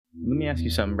Let me ask you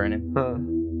something, Brennan. Huh.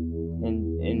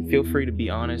 And feel free to be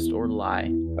honest or lie,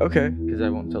 Okay. because I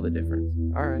won't tell the difference.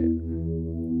 All right.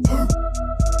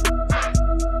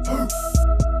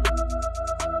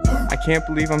 I can't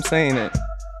believe I'm saying it.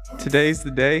 Today's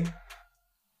the day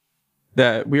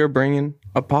that we are bringing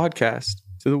a podcast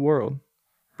to the world.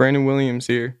 Brandon Williams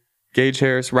here. Gage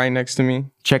Harris right next to me.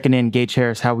 Checking in, Gage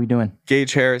Harris. How we doing?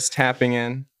 Gage Harris tapping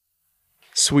in.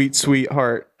 Sweet,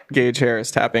 sweetheart. Gage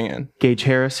Harris tapping in. Gage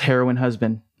Harris, heroin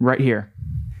husband, right here.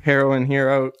 Heroin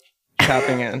hero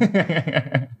tapping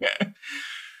in.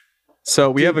 So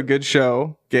we have a good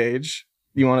show, Gage.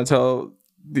 You want to tell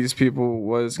these people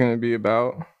what it's going to be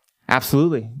about?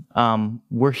 Absolutely.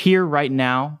 We're here right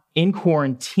now in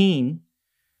quarantine,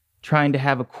 trying to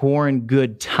have a quarantine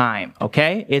good time.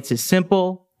 Okay, it's as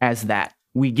simple as that.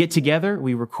 We get together,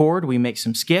 we record, we make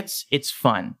some skits. It's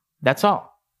fun. That's all.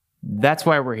 That's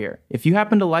why we're here. If you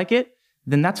happen to like it,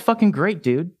 then that's fucking great,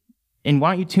 dude. And why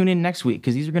don't you tune in next week?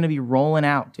 Because these are going to be rolling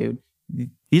out, dude.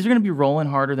 These are going to be rolling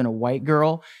harder than a white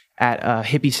girl at a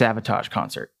hippie Savatage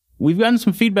concert. We've gotten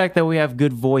some feedback that we have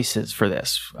good voices for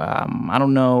this. I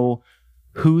don't know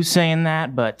who's saying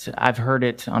that, but I've heard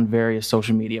it on various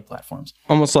social media platforms.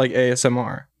 Almost like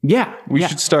ASMR. Yeah. We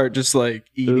should start just like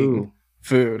eating Ooh.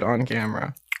 food on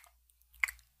camera.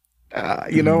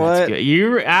 You know what?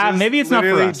 Good. Maybe it's not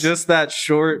for us. Just that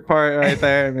short part right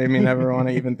there made me never want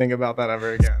to even think about that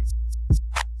ever again.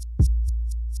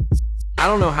 I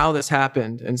don't know how this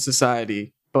happened in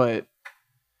society, but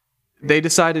they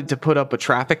decided to put up a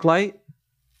traffic light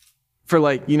for,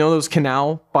 like, you know, those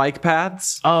canal bike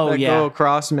paths that go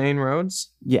across main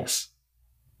roads. Yes.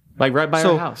 Like right by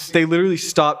our house. They literally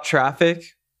stop traffic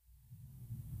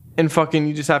and fucking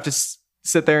you just have to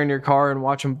sit there in your car and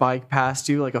watch them bike past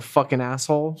you like a fucking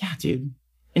asshole. Yeah, dude.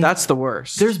 And that's the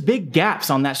worst. There's big gaps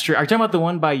on that street. Are you talking about the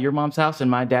one by your mom's house and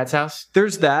my dad's house?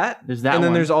 There's that. There's that and then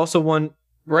one. there's also one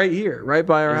right here, right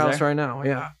by our Is house there? right now.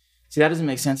 Yeah. See, that doesn't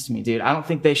make sense to me, dude. I don't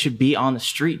think they should be on the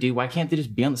street, dude. Why can't they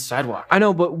just be on the sidewalk? I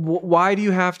know, but why do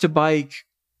you have to bike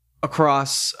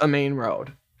across a main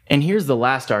road? And here's the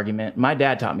last argument. My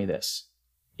dad taught me this.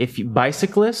 If you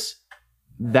bicyclists,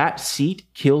 that seat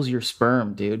kills your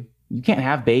sperm, dude. You can't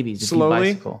have babies if Slowly?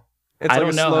 you bicycle. It's I like don't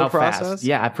a know slow how process? fast.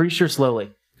 Yeah, I'm pretty sure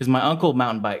slowly. Because my uncle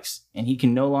mountain bikes, and he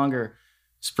can no longer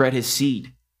spread his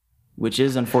seed, which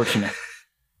is unfortunate.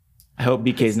 I hope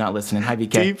BK's not listening. Hi, BK.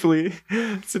 Deeply.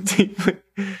 It's a deeply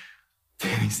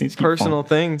personal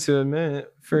thing to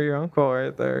admit for your uncle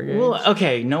right there. Gabe. Well,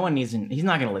 okay, no one needs. He's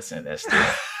not going to listen to this, dude.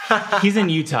 He's in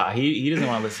Utah. He doesn't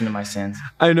want to listen to my sins.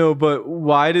 I know, but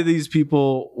why do these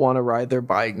people want to ride their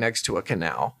bike next to a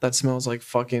canal that smells like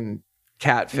fucking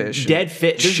catfish? Dead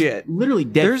fish. Shit. Literally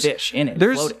dead fish in it.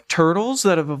 There's floating. turtles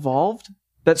that have evolved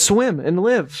that swim and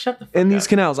live Shut the fuck in these up.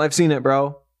 canals. I've seen it,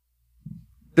 bro.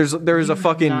 There's a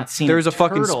fucking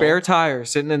turtle. spare tire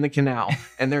sitting in the canal,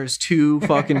 and there's 2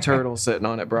 fucking turtles sitting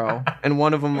on it, bro. And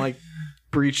one of them like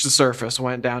breached the surface,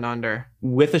 went down under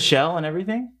With a shell and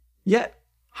everything? Yeah.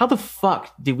 How the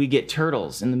fuck did we get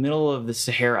turtles in the middle of the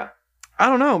Sahara? I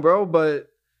don't know, bro, but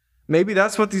maybe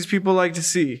that's what these people like to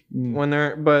see when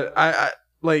they're. But I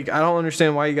don't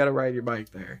understand why you got to ride your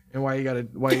bike there, and why you got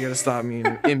to stop me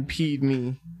and impede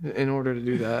me in order to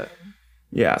do that.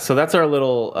 Yeah, so that's our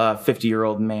little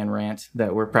 50-year-old man rant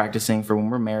that we're practicing for when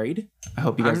we're married. I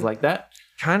hope you guys like that.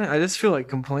 I just feel like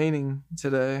complaining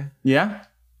today. Yeah?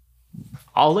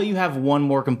 I'll let you have one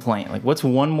more complaint. Like, what's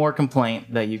one more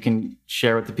complaint that you can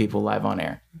share with the people live on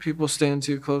air? People stand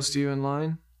too close to you in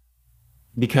line.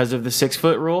 Because of the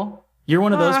 6-foot rule? You're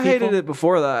one of those people? I hated it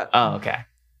before that. Oh, okay.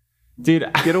 Dude,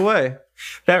 get away.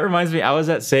 That reminds me, I was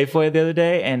at Safeway the other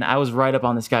day, and I was right up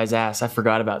on this guy's ass. I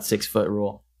forgot about 6-foot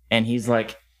rule. And he's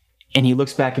like, and he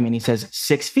looks back at me and he says,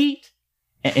 6 feet?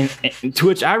 And to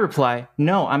which I reply,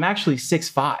 no, I'm actually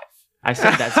 6'5". I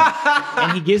said that.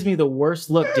 And he gives me the worst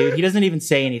look, dude. He doesn't even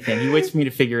say anything. He waits for me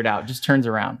to figure it out. Just turns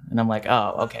around. And I'm like,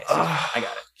 oh, okay. So I got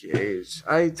it. Jeez.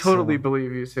 I totally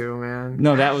believe you too, man.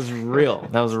 No, that was real.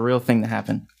 That was a real thing that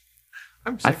happened.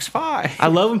 I'm 6'5". I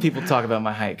love when people talk about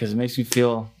my height because it makes me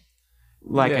feel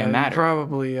like I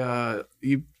matter.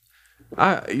 You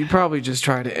probably just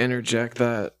try to interject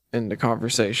that into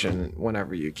conversation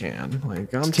whenever you can.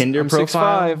 Like, I'm Tinder I'm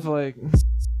profile. 6'5", like.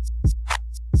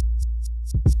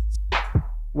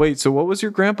 Wait, so what was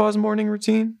your grandpa's morning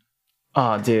routine?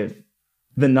 Oh, dude.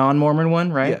 The non-Mormon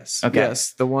one, right? Yes. Okay.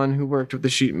 Yes, the one who worked with the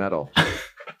sheet metal.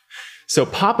 So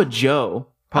Papa Joe.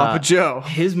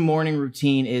 His morning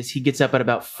routine is he gets up at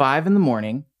about 5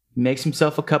 a.m, makes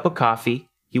himself a cup of coffee.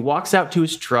 He walks out to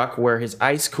his truck where his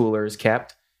ice cooler is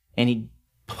kept, and he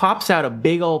pops out a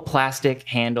big old plastic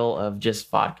handle of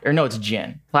just vodka. Or no, it's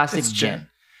gin. Plastic gin.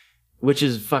 which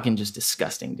is fucking just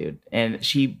disgusting, dude. And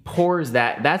she pours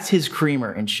that's his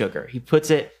creamer and sugar. He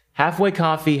puts it halfway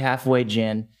coffee, halfway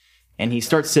gin, and he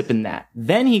starts sipping that.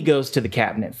 Then he goes to the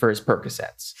cabinet for his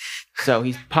Percocets. So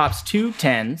he pops 2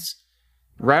 10s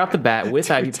right off the bat with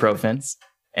ibuprofen,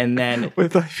 and then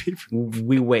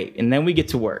we wait, and then we get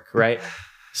to work, right?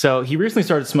 So he recently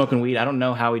started smoking weed. I don't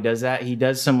know how he does that. He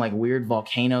does some like weird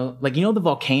volcano, like, you know, the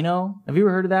volcano. Have you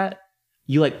ever heard of that?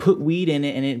 You like put weed in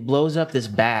it and it blows up this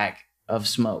bag of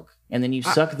smoke, and then you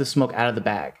suck the smoke out of the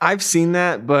bag. I've seen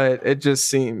that, but it just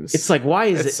seems it's like, why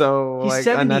is it so like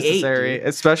unnecessary, dude.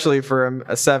 Especially for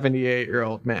a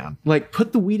 78-year-old man? Like,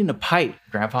 put the weed in a pipe,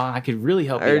 Grandpa. I could really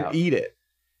help you out. Eat it.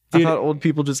 Dude, I thought old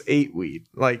people just ate weed,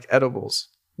 like edibles.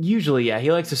 Usually, yeah.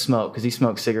 He likes to smoke because he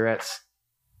smokes cigarettes.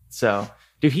 So,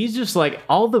 dude, he's just like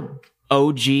all the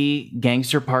OG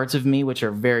gangster parts of me, which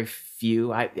are very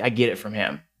few. I get it from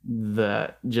him.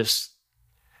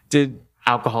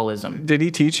 Alcoholism. Did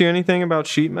he teach you anything about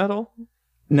sheet metal?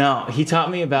 No, he taught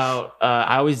me about,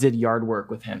 I always did yard work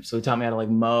with him. So he taught me how to like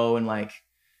mow and like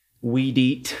weed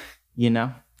eat, you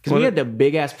know? Because we had the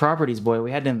big ass properties, boy.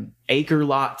 We had them acre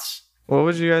lots. What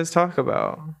would you guys talk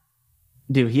about?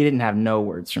 Dude, he didn't have no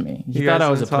words for me. He thought I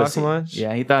was a pussy. Much?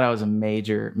 Yeah, he thought I was a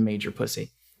major, major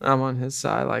pussy. I'm on his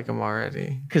side, like him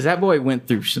already. Because that boy went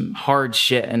through some hard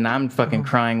shit, and I'm fucking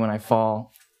crying when I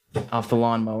fall off the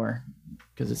lawnmower.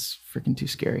 Because it's freaking too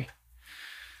scary.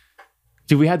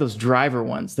 Dude, we had those driver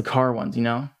ones, the car ones, you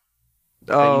know?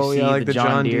 Oh, yeah, like the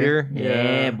John Deere.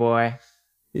 Yeah, boy.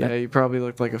 Yeah, you probably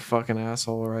looked like a fucking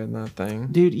asshole riding that thing.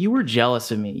 Dude, you were jealous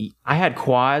of me. I had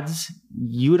quads.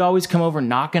 You would always come over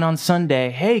knocking on Sunday.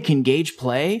 Hey, can Gage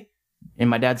play? And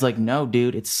my dad's like, no,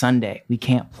 dude, it's Sunday. We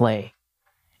can't play.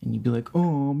 And you'd be like,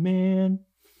 oh, man.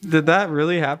 Did that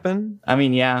really happen? I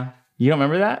mean, yeah. You don't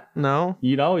remember that? No.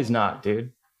 You'd always knock,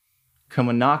 dude.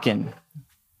 Coming knocking.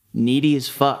 Needy as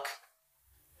fuck.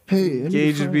 Hey,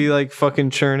 Gage would be like fucking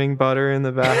churning butter in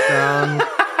the background.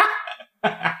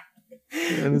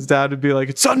 And his dad would be like,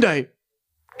 it's Sunday.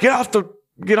 Get off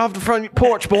the front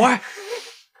porch, boy.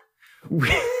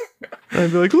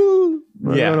 I'd be like, ooh,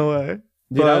 run away.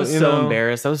 Dude, I was so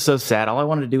embarrassed. I was so sad. All I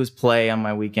wanted to do was play on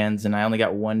my weekends, and I only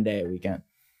got one day a weekend.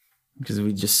 Because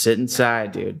we just sit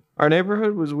inside, dude. Our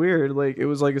neighborhood was weird. Like, it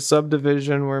was like a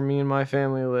subdivision where me and my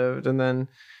family lived, and then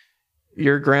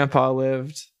your grandpa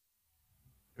lived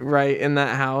right in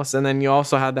that house, and then you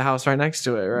also had the house right next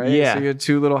to it, right? Yeah. So you had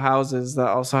 2 little houses that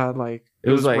also had like it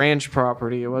was like ranch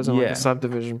property. It wasn't like a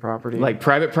subdivision property. Like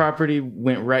private property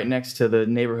went right next to the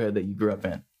neighborhood that you grew up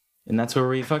in, and that's where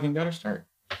we fucking got our start.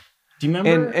 Do you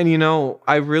remember? And you know,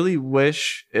 I really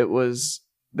wish it was.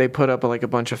 They put up like a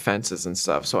bunch of fences and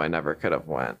stuff, so I never could have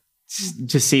went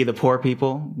to see the poor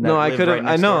people. No, I could have.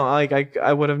 I know, like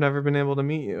I would have never been able to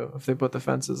meet you if they put the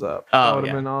fences up. Oh, that would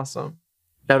have been awesome.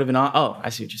 That would have been. Oh, I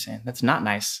see what you're saying. That's not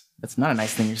nice. That's not a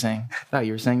nice thing you're saying. I thought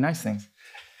you were saying nice things.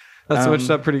 That switched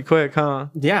up pretty quick, huh?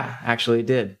 Yeah, actually it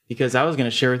did, because I was going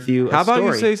to share with you. How about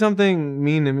you say something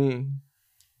mean to me?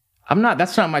 I'm not.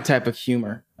 That's not my type of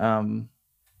humor. I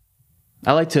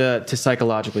like to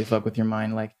psychologically fuck with your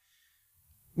mind, like.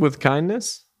 With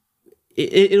kindness?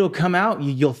 It'll come out.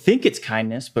 You'll think it's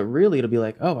kindness, but really it'll be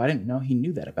like, oh, I didn't know he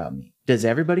knew that about me. Does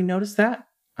everybody notice that?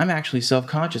 I'm actually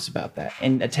self-conscious about that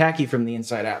and attack you from the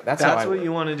inside out. That's what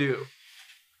you want to do.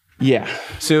 Yeah.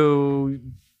 So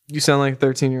you sound like a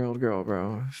 13-year-old girl,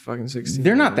 bro. Fucking 16.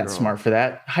 They're not that smart for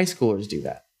that. High schoolers do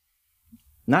that.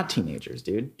 Not teenagers,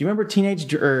 dude. Do you remember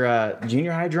teenage or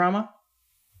junior high drama?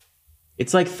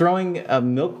 It's like throwing a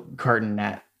milk carton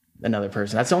at another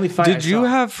person. That's the only fight. Did you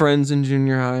have friends in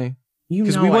junior high?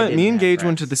 Because me and Gage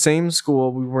went to the same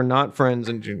school. We were not friends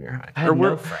in junior high. I had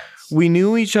no friends. We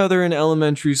knew each other in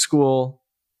elementary school,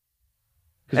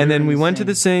 and then we went to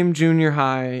the same junior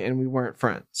high, and we weren't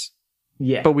friends.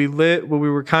 Yeah, but we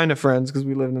were kind of friends because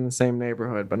we lived in the same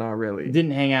neighborhood, but not really.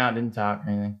 Didn't hang out, didn't talk or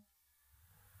anything.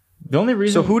 The only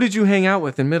reason. So who did you hang out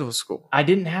with in middle school? I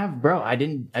didn't have, bro. I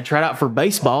tried out for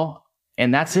baseball.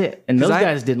 And that's it. And those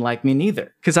guys didn't like me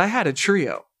neither. Because I had a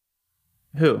trio.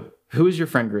 Who? Who was your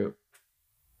friend group?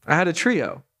 I had a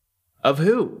trio. Of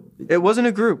who? It wasn't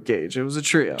a group, Gage. It was a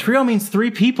trio. Trio means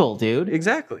 3 people, dude.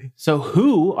 Exactly. So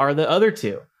who are the other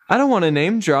 2? I don't want to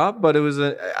name drop, but it was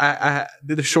I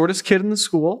the shortest kid in the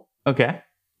school. Okay.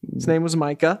 His name was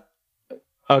Micah.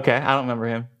 Okay. I don't remember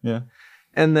him. Yeah.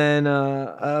 And then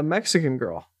a Mexican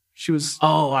girl. She was.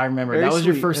 Oh, I remember. That was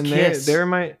your first kiss.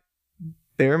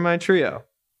 They were my trio.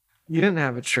 You didn't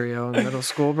have a trio in middle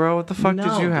school, bro. What the fuck No,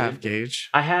 did you dude. have, Gage?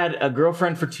 I had a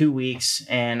girlfriend for 2 weeks,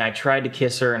 and I tried to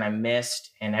kiss her, and I missed,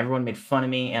 and everyone made fun of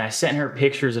me, and I sent her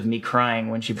pictures of me crying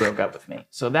when she broke up with me.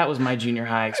 So that was my junior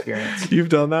high experience. You've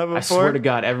done that before? I swear to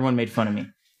God, everyone made fun of me.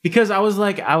 Because I was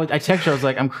like, I texted her, I was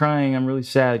like, I'm crying, I'm really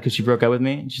sad because she broke up with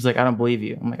me. And she's like, I don't believe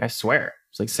you. I'm like, I swear.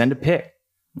 She's like, send a pic.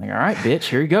 I'm like, all right, bitch,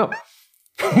 here you go.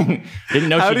 Didn't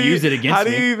know she'd use it against me. How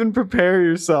do you even prepare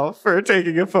yourself for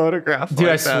taking a photograph? Dude,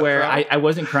 like I swear, I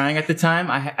wasn't crying at the time.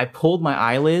 I pulled my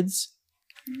eyelids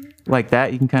like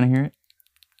that. You can kind of hear it.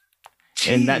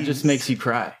 And that just makes you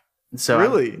cry. So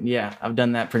Really? Yeah, I've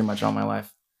done that pretty much all my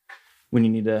life. When you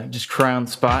need to just cry on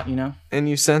the spot, you know? And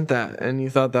you sent that, and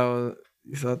you thought that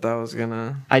was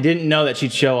gonna. I didn't know that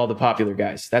she'd show all the popular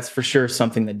guys. That's for sure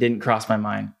something that didn't cross my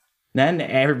mind. Then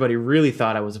everybody really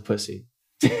thought I was a pussy.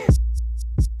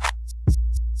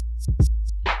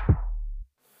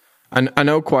 I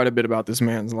know quite a bit about this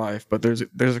man's life, but there's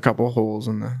a couple holes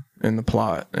in the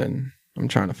plot, and I'm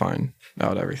trying to find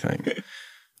out everything.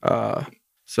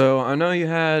 So I know you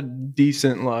had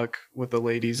decent luck with the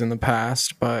ladies in the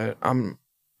past, but I'm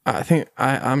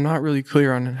not really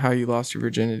clear on how you lost your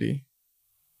virginity.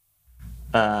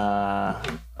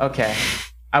 Okay.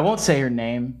 I won't say her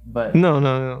name, but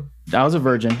No. I was a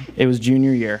virgin. It was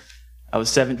junior year. I was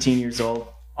 17 years old.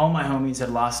 All my homies had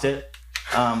lost it.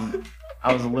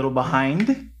 I was a little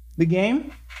behind the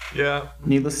game, Yeah.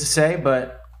 needless to say,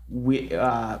 but we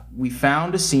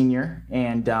found a senior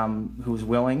and who was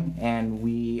willing, and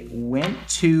we went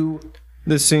to.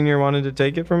 This senior wanted to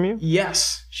take it from you?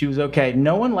 Yes, she was okay.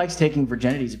 No one likes taking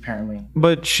virginities, apparently.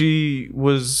 But she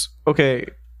was okay.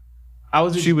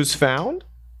 She was found?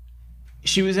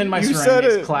 She was in my You said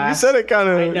ceramics it. class. You said it kind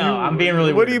of. I know. I'm being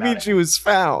really. What do weird you about mean it. she was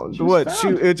found? She was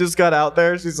found. It just got out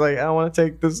there. She's like, I want to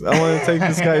take this. I want to take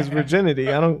this guy's virginity.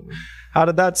 How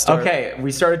did that start? Okay,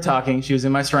 we started talking. She was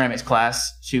in my ceramics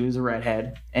class. She was a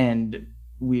redhead, and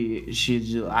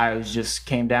I just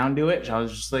came down to it. I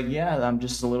was just like, yeah, I'm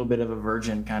just a little bit of a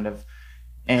virgin, kind of.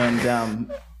 And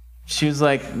she was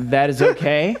like, that is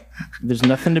okay. There's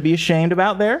nothing to be ashamed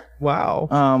about there.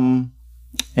 Wow.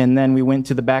 And then we went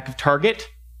to the back of Target,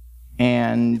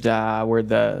 and where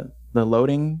the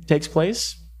loading takes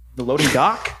place, the loading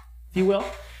dock, if you will.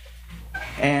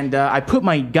 And I put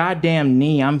my goddamn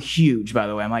knee. I'm huge, by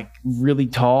the way. I'm like really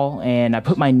tall, and I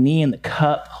put my knee in the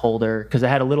cup holder because I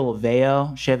had a little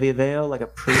Aveo, Chevy Aveo, like a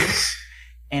Prius,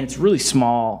 and it's really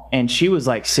small. And she was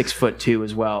like 6'2"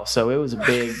 as well, so it was a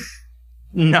big.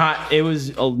 Not a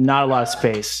lot of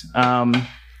space.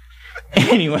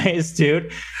 Anyways,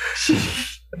 dude.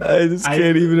 I just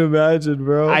can't even imagine,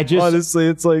 bro. Honestly,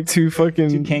 it's like two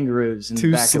kangaroos in the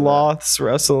two back sloths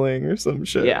wrestling or some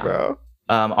shit, Yeah. bro.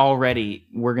 Already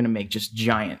we're gonna make just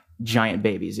giant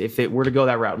babies if it were to go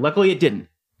that route. Luckily, it didn't.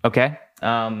 Okay. But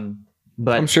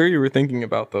I'm sure you were thinking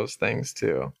about those things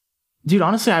too. Dude,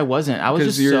 honestly, I wasn't. I was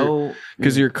just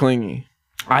because you're clingy.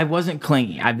 I wasn't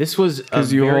clingy. This was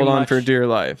because you hold on for dear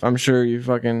life. I'm sure you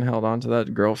fucking held on to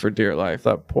that girl for dear life.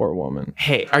 That poor woman.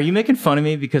 Hey, are you making fun of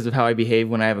me because of how I behave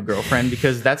when I have a girlfriend?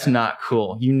 Because that's not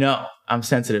cool. You know, I'm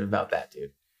sensitive about that,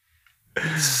 dude.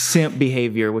 Simp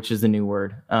behavior, which is the new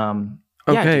word. Okay.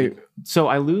 Yeah, dude. So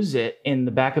I lose it in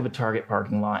the back of a Target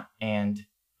parking lot, and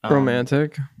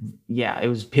romantic. Yeah, it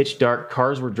was pitch dark.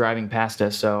 Cars were driving past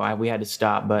us, so we had to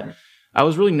stop. But I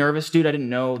was really nervous, dude. I didn't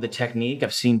know the technique.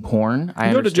 I've seen porn.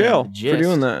 I go to jail for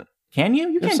doing that. Can you?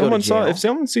 You can't go to jail. If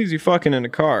someone sees you fucking in a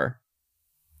car,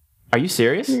 are you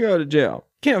serious? You can go to jail.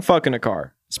 Can't fuck in a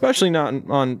car, especially not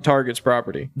on Target's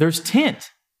property. There's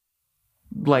tint.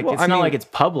 Like it's not like it's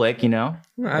public, you know.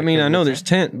 I mean, I know there's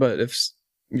tint, but if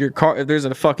there's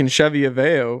a fucking Chevy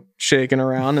Aveo shaking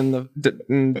around in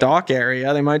the dock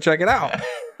area, they might check it out.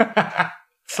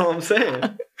 That's all I'm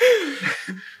saying.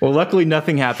 Well, luckily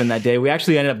nothing happened that day. We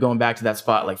actually ended up going back to that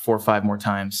spot like 4 or 5 more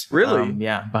times. Really?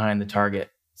 Yeah, behind the Target.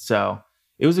 So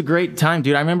it was a great time,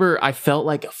 dude. I remember I felt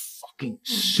like a fucking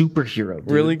superhero,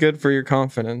 dude. Really good for your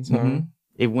confidence, huh?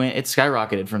 Mm-hmm. It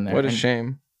skyrocketed from there. What a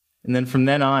shame. And then from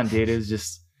then on, dude, it was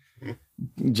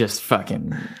just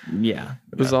fucking, yeah.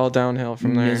 It was all downhill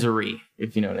from there. Misery,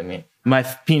 if you know what I mean. My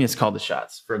penis called the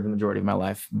shots for the majority of my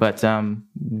life. But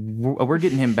we're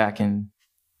getting him back in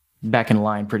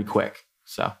line pretty quick.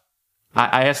 So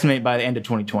I estimate by the end of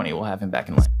 2020, we'll have him back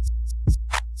in line.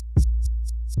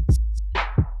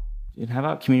 Dude, how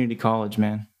about community college,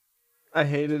 man? I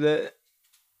hated it.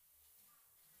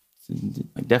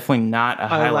 Like, definitely not a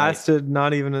highlight. I lasted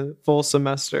not even a full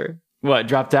semester. What,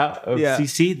 dropped out of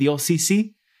CC? The old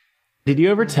CC? Did you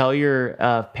ever tell your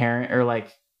parent or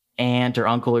like aunt or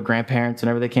uncle or grandparents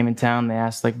whenever they came in town, they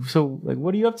asked like, so like,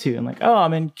 what are you up to? And like, oh,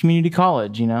 I'm in community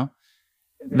college, you know?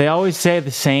 They always say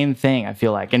the same thing, I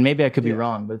feel like. And maybe I could be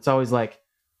wrong, but it's always like,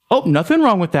 oh, nothing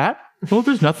wrong with that. Well,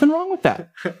 there's nothing wrong with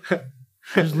that.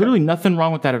 There's literally nothing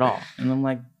wrong with that at all. And I'm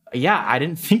like, yeah, I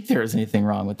didn't think there was anything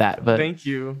wrong with that. But thank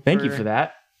you. Thank you for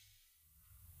that.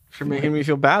 For making me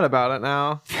feel bad about it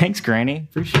now. Thanks, Granny.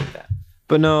 Appreciate that.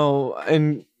 But no,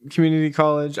 in community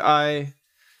college, I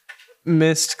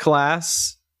missed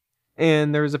class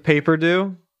and there was a paper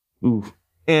due. Ooh.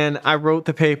 And I wrote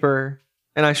the paper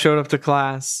and I showed up to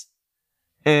class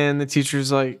and the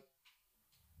teacher's like,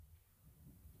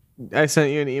 I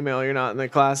sent you an email. You're not in the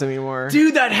class anymore.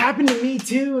 Dude, that happened to me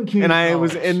too in community And I college.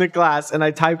 was in the class and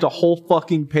I typed a whole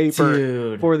fucking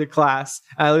paper for the class.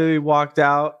 I literally walked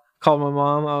out, called my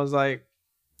mom. I was like,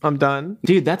 I'm done.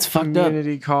 Dude, that's fucked up.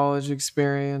 Community college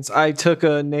experience. I took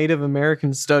a Native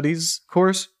American Studies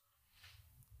course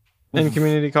in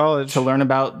community college. To learn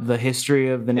about the history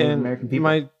of the Native American people.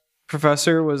 My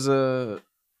professor was a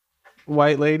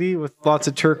white lady with lots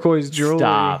of turquoise jewelry.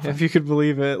 Stop. If you could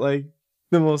believe it. Like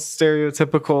the most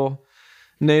stereotypical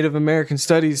Native American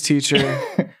Studies teacher.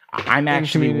 I'm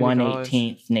actually community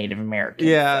 1/18th Native American.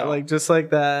 Yeah, so. like just like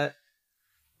that.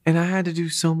 And I had to do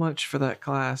so much for that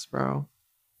class, bro.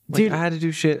 Like, Dude, I had to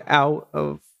do shit out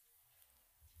of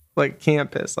like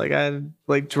campus. Like I had to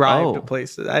like drive to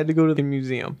places. I had to go to the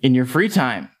museum in your free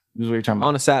time is what you're talking about.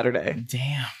 on a Saturday.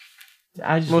 Damn.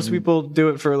 Most people do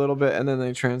it for a little bit and then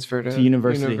they transfer to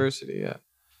university. Yeah.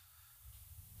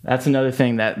 That's another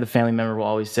thing that the family member will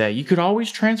always say. You could always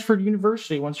transfer to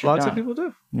university once you're Lots done. of people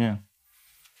do. Yeah.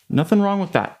 Nothing wrong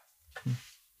with that.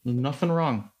 Nothing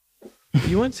wrong.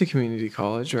 You went to community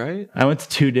college, right? I went to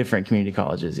 2 different community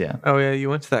colleges, yeah. Oh yeah, you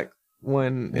went to that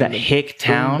one. That Hick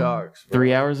town, Boondocks,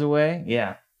 3 hours away.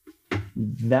 Yeah.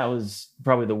 That was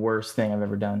probably the worst thing I've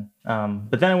ever done.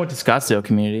 But then I went to Scottsdale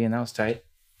Community, and that was tight.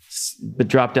 But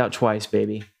dropped out twice,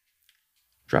 baby.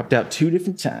 Dropped out 2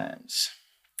 different times.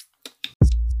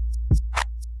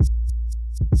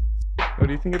 What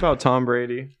do you think about Tom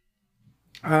Brady?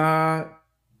 Do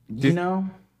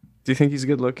you think he's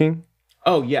good looking?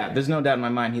 Oh, yeah. There's no doubt in my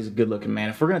mind he's a good-looking man.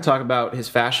 If we're going to talk about his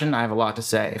fashion, I have a lot to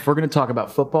say. If we're going to talk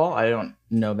about football, I don't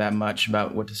know that much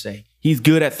about what to say. He's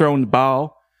good at throwing the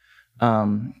ball,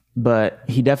 but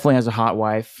he definitely has a hot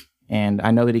wife, and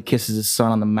I know that he kisses his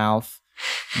son on the mouth.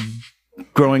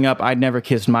 Growing up, I'd never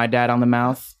kissed my dad on the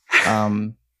mouth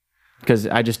because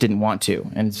I just didn't want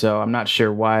to. And so I'm not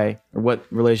sure why or what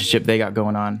relationship they got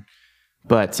going on.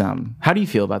 But how do you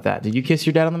feel about that? Did you kiss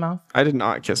your dad on the mouth? I did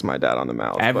not kiss my dad on the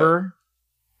mouth. Ever?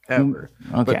 Ever.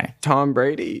 Okay. But Tom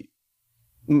Brady,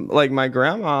 like my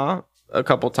grandma a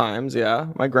couple times, yeah.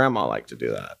 My grandma liked to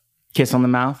do that. Kiss on the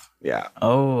mouth? Yeah.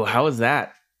 Oh, how was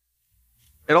that?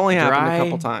 It only happened Dry, a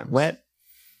couple times. Wet?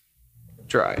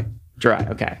 Dry. Dry,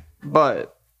 okay.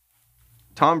 But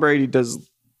Tom Brady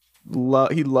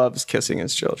he loves kissing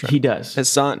his children. He does. His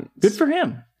son. Good for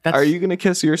him. Are you going to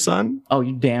kiss your son? Oh,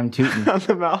 you damn tootin'. On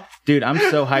the mouth. Dude, I'm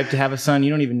so hyped to have a son.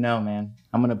 You don't even know, man.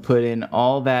 I'm going to put in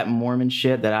all that Mormon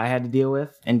shit that I had to deal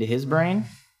with into his brain.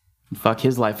 And fuck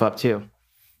his life up, too.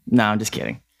 No, I'm just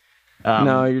kidding.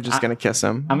 No, you're just going to kiss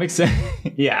him. I'm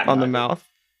excited. Yeah. On the mouth?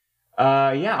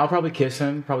 Yeah, I'll probably kiss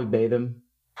him. Probably bathe him.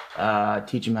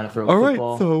 Teach him how to throw all football.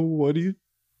 All right, so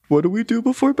what do we do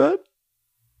before bed?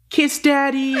 Kiss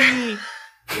daddy!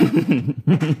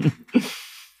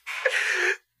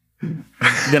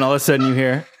 Then all of a sudden you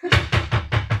hear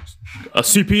a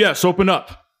CPS, open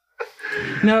up.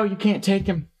 No, you can't take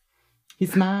him.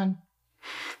 He's mine.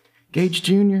 Gage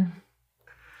Jr.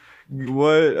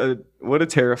 What a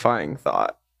terrifying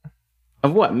thought.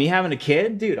 Of what? Me having a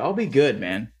kid? Dude, I'll be good,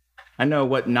 man. I know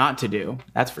what not to do.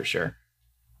 That's for sure.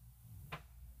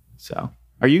 So,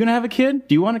 are you going to have a kid?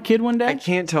 Do you want a kid one day? I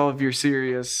can't tell if you're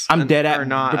serious I'm dead at or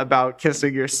not about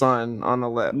kissing your son on the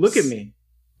lips. Look at me.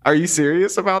 Are you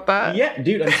serious about that? Yeah,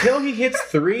 dude. Until he hits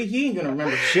 3, he ain't going to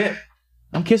remember shit.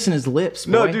 I'm kissing his lips,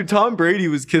 boy. No, dude, Tom Brady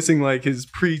was kissing like his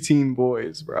preteen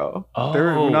boys, bro. Oh.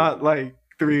 They're not like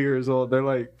 3 years old. They're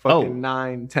like fucking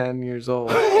 9, 10 years old.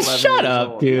 Shut up,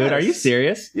 old. dude. Yes. Are you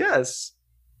serious? Yes.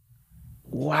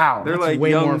 Wow. They're that's like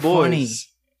way young more boys.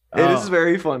 funny. It is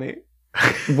very funny.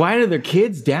 Why do their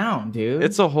kids down, dude?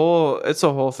 It's a whole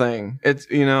thing. It's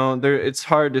it's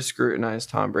hard to scrutinize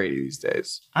Tom Brady these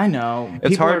days. I know.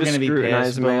 It's People hard are to gonna scrutinize be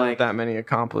pissed, a but man like, with that many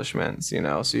accomplishments,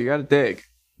 so you got to dig.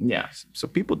 Yeah. So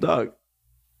people dug.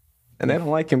 And they don't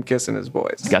like him kissing his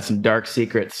boys. He's got some dark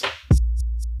secrets.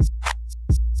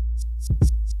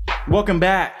 Welcome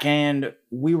back, and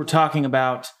we were talking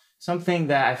about something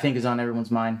that I think is on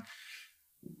everyone's mind.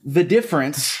 The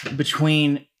difference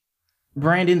between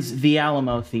Brandon's The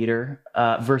Alamo Theater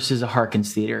versus a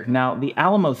Harkins Theater. Now, the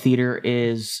Alamo Theater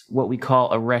is what we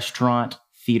call a restaurant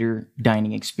theater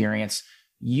dining experience.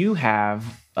 You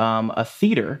have a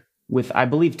theater with, I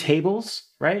believe, tables,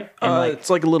 right? And It's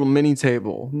like a little mini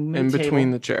table in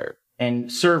between the chair.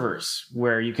 And servers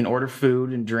where you can order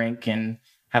food and drink and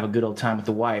have a good old time with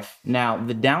the wife. Now,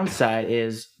 the downside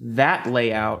is that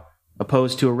layout,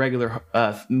 opposed to a regular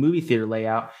movie theater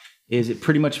layout, is it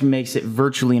pretty much makes it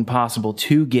virtually impossible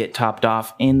to get topped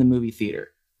off in the movie theater.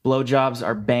 Blowjobs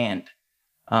are banned.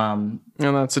 And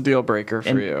that's a deal breaker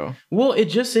for you. Well, it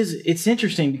just is. It's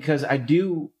interesting because I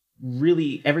do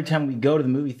really, every time we go to the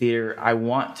movie theater, I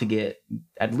want to get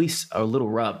at least a little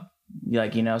rub.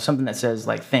 Like, you know, something that says,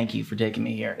 like, thank you for taking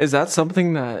me here. Is that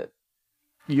something that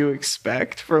you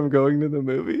expect from going to the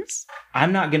movies?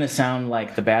 I'm not going to sound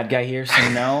like the bad guy here, so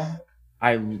no.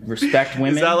 I respect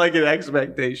women. Is that like an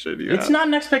expectation? It's not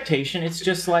an expectation. It's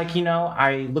just like, you know,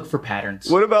 I look for patterns.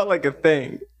 What about like a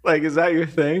thing? Like, is that your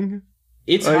thing?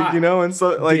 It's like, hot. you know, and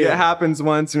so like Dude. it happens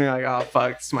once and you're like, oh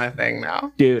fuck, it's my thing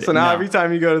now. Dude. So now no. every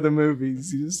time you go to the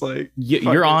movies, you just like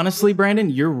You're honestly, Brandon,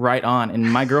 you're right on.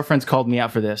 And my girlfriend's called me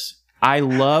out for this. I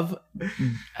love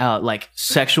like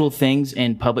sexual things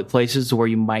in public places where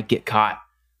you might get caught.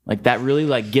 Like that really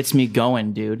like gets me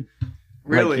going, dude.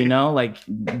 Really? Like, you know, like,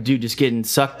 dude, just getting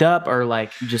sucked up or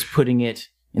like just putting it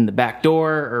in the back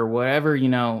door or whatever, you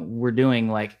know, we're doing.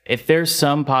 Like, if there's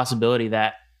some possibility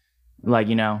that, like,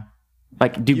 you know,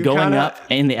 like, dude, going up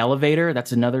in the elevator,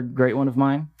 that's another great one of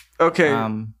mine. Okay.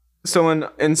 So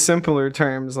in simpler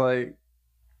terms, like,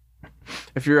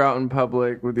 if you're out in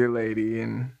public with your lady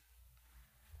and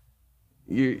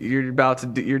you're about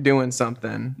to you're doing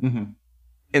something, Mm-hmm.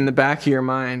 in the back of your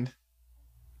mind,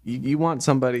 you want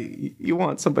somebody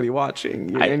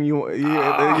watching, and you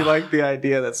like the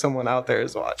idea that someone out there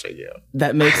is watching you.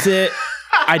 That makes it.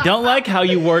 I don't like how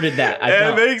you worded that.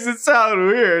 It makes it sound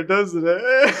weird, doesn't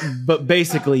it? But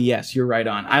basically, yes, you're right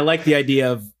on. I like the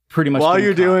idea of pretty much while getting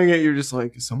you're caught. doing it, you're just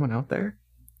like, is someone out there?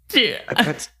 Yeah.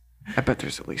 I bet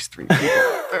there's at least 3 people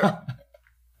out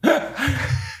there.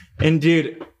 And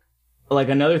dude, like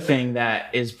another thing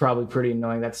that is probably pretty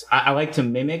annoying. That's I like to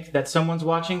mimic that someone's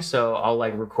watching, so I'll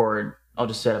like record. I'll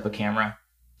just set up a camera,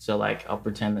 so like I'll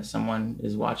pretend that someone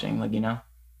is watching, like, you know.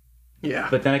 Yeah.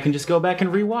 But then I can just go back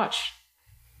and rewatch.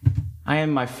 I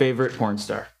am my favorite porn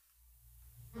star.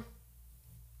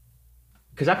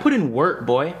 Because I put in work,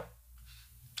 boy.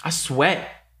 I sweat.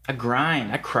 I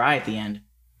grind. I cry at the end.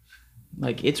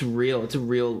 Like, it's real. It's a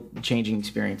real changing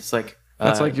experience. It's like...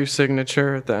 That's like your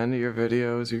signature at the end of your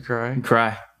videos, you cry.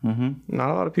 Cry. Mm-hmm. Not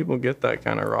a lot of people get that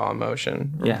kind of raw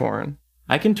emotion from porn.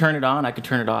 I can turn it on. I can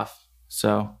turn it off.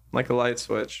 So... Like a light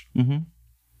switch. Mm-hmm.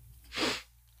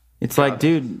 It's like,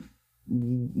 dude...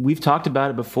 We've talked about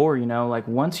it before, you know, like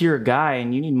once you're a guy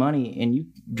and you need money and you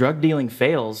drug dealing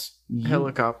fails, you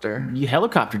helicopter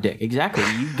dick. Exactly.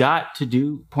 You got to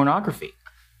do pornography.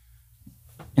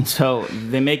 And so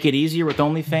they make it easier with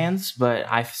OnlyFans, but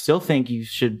I still think you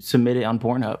should submit it on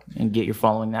Pornhub and get your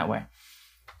following that way.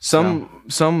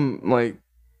 Some like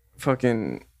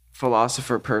fucking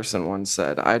philosopher person once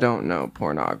said, I don't know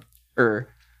pornography, or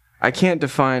I can't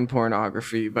define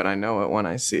pornography, but I know it when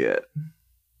I see it.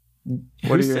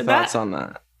 What are your thoughts on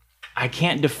that? I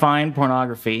can't define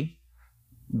pornography,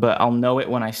 but I'll know it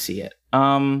when I see it.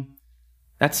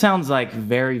 That sounds like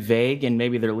very vague, and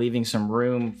maybe they're leaving some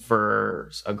room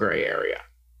for a gray area,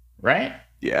 right?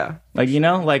 Yeah. Like, you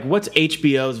know, like what's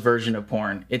HBO's version of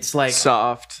porn? It's like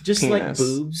soft, just penis. like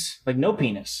boobs, like no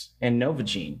penis and no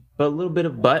vagine, but a little bit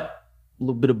of butt, a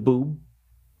little bit of boob,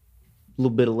 a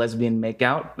little bit of lesbian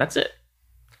makeout. That's it.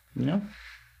 You know?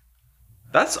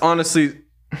 That's honestly...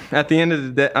 At the end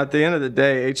of the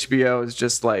day, HBO is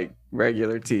just like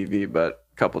regular TV, but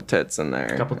a couple tits in there.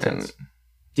 A couple tits.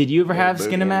 Did you ever have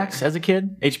Skinemax as a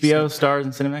kid? HBO, Stars,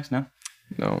 and Cinemax? No?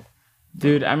 No.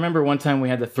 Dude, I remember one time we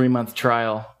had the 3-month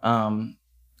trial, and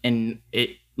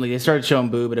it like they started showing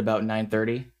boob at about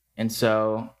 9:30, and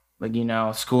so like, you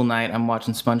know, school night, I'm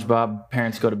watching SpongeBob.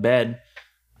 Parents go to bed.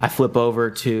 I flip over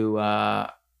to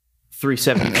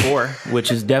 374,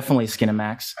 which is definitely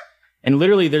Skinemax. And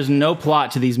literally, there's no plot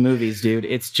to these movies, dude.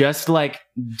 It's just like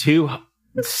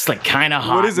it's like kind of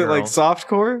hot. What is it, girls. like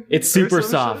softcore? It's super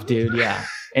soft, dude. Yeah,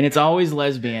 and it's always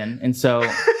lesbian. And so,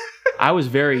 I was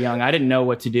very young. I didn't know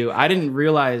what to do. I didn't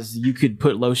realize you could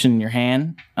put lotion in your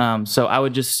hand. So I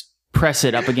would just press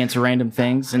it up against random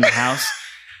things in the house,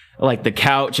 like the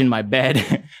couch in my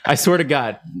bed. I swear to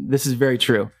God, this is very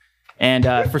true. And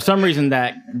for some reason,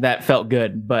 that felt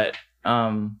good, but.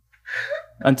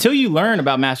 Until you learn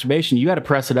about masturbation, you got to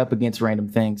press it up against random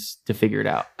things to figure it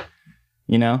out.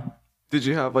 You know? Did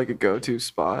you have like a go-to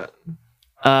spot?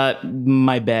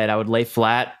 My bed. I would lay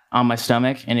flat on my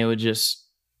stomach and it would just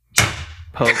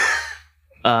poke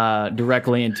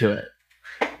directly into it.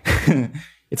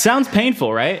 It sounds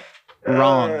painful, right?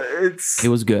 Wrong. It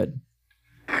was good.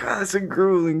 God, it's a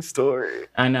grueling story.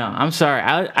 I know. I'm sorry.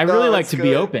 I really like to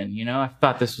be open. You know, I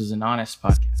thought this was an honest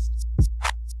podcast.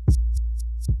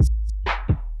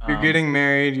 You're getting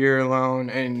married, you're alone,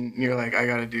 and you're like, I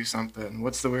gotta do something.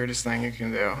 What's the weirdest thing you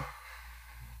can do?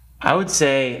 I would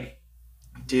say,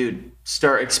 dude,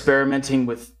 start experimenting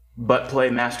with butt play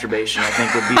masturbation. I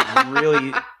think would be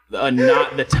really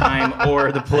not the time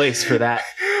or the place for that.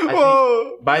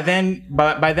 I think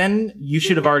by then you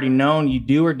should have already known you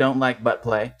do or don't like butt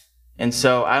play, and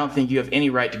so I don't think you have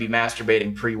any right to be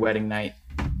masturbating pre-wedding night,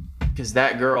 because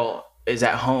that girl is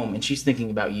at home and she's thinking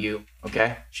about you.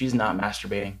 Okay, she's not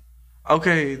masturbating.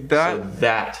 Okay, so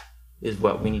that is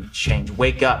what we need to change.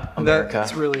 Wake up, America.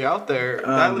 That's really out there.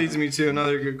 That leads me to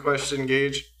another good question,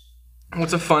 Gage.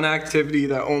 What's a fun activity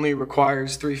that only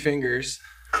requires 3 fingers?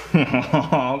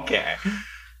 Okay.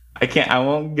 I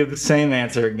won't give the same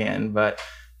answer again, but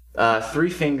 3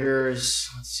 fingers,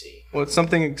 let's see. What's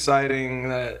something exciting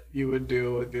that you would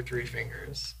do with your 3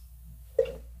 fingers?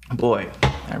 Boy,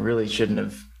 I really shouldn't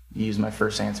have used my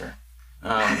first answer.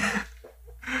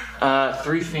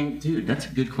 3 fingers, dude, that's a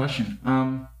good question.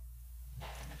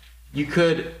 You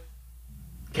could,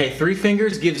 3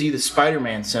 fingers gives you the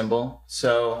Spider-Man symbol.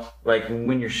 So, like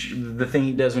when you're the thing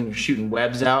he does when you're shooting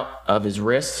webs out of his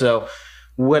wrist. So,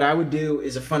 what I would do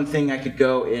is a fun thing. I could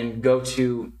go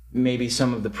to maybe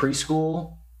some of the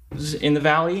preschools in the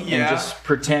valley and just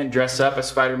dress up as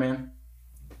Spider-Man.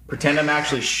 Pretend I'm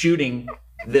actually shooting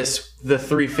the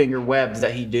 3-finger webs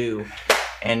that he do,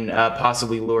 and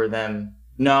possibly lure them.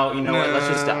 No, you know what? Let's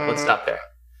just stop. Let's stop there.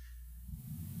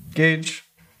 Gage,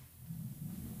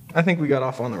 I think we got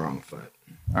off on the wrong foot.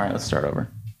 All right, let's start over.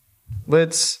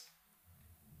 Let's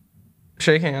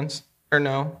shake hands. Or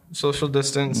no, social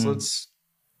distance.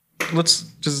 Let's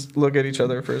just look at each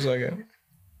other for a second.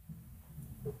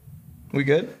 We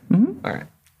good? Mm-hmm. All right.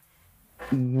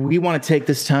 We want to take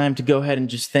this time to go ahead and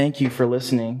just thank you for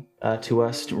listening to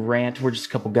us rant. We're just a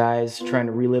couple guys trying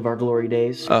to relive our glory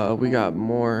days. We got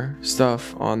more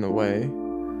stuff on the way.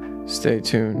 Stay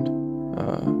tuned.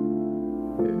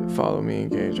 Follow me,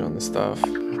 Engage on the stuff.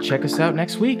 Check us out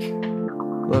next week.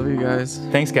 Love you guys.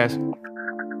 Thanks, guys.